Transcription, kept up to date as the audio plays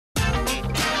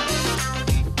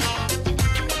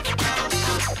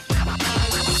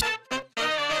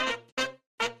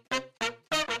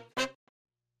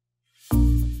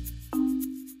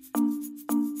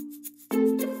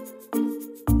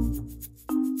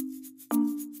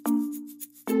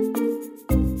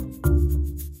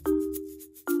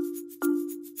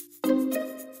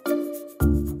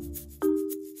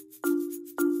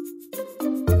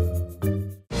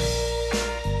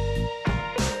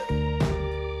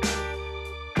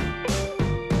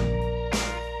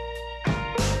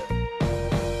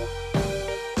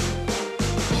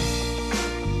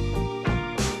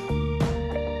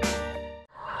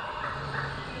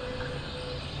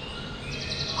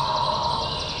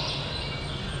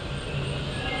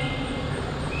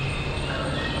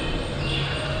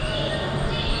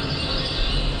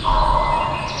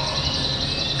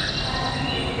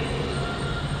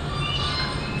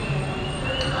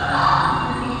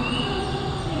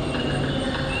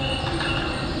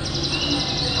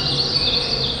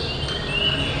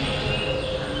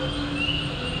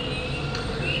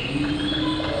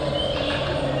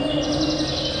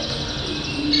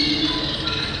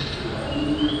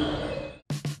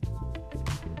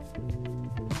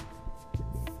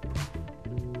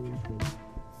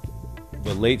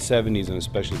The late 70s and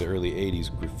especially the early 80s,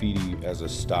 graffiti as a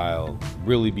style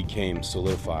really became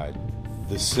solidified.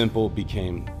 The simple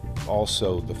became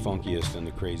also the funkiest and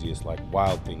the craziest, like,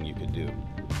 wild thing you could do.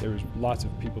 There was lots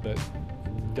of people that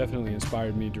definitely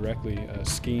inspired me directly.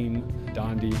 Skeen,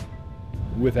 Dondi.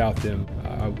 Without them,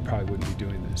 I probably wouldn't be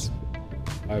doing this.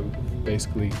 I would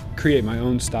basically create my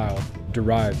own style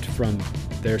derived from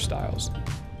their styles.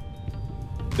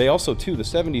 They also, too, the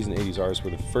 70s and 80s artists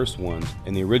were the first ones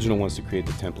and the original ones to create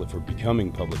the template for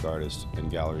becoming public artists and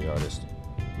gallery artists,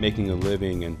 making a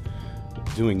living and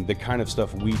doing the kind of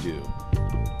stuff we do.